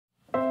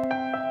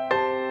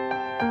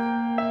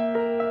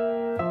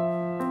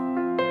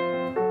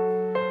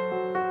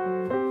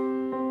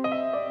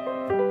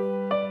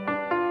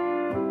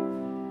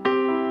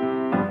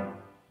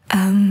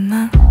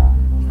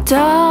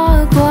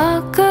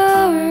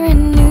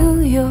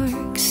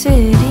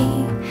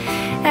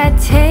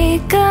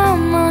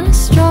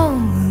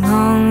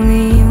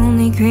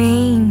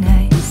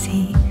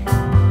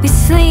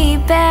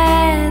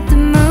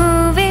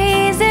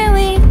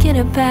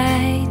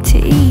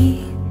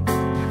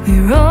We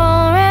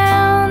roll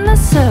around the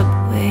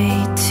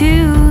subway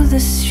to the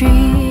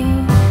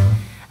street.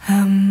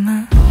 I'm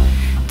a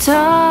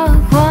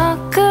dog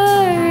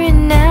walker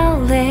in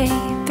LA,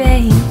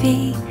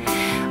 baby.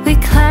 We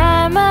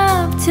climb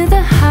up to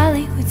the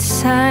Hollywood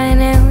sign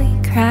and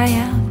we cry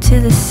out to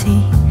the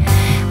sea.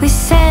 We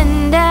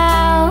send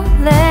out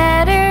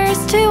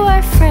letters to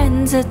our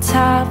friends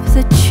atop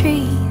the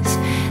trees.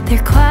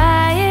 Their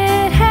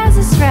quiet has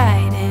us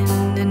writing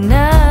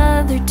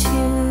another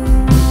tune.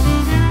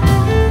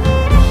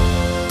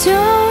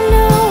 Don't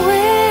know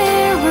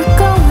where we're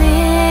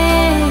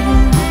going.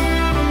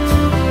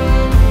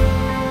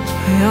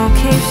 We'll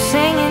keep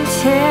singing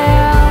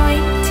till we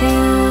do.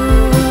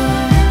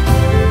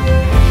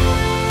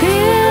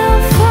 We'll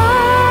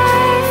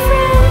fly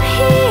from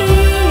here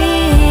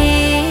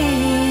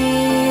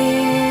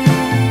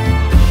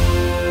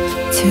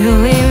till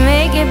we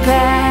make it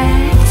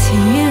back to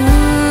you.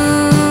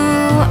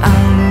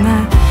 I'm a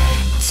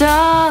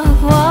dog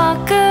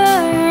walker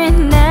in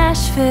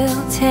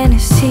Nashville,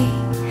 Tennessee.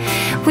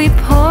 We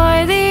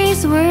pour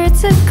these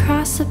words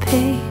across a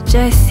page.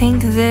 I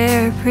think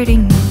they're pretty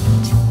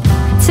neat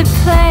to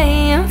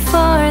play 'em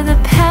for the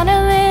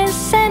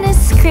panelists and a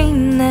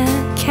screen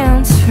that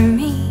counts for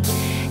me.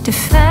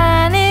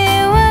 Define it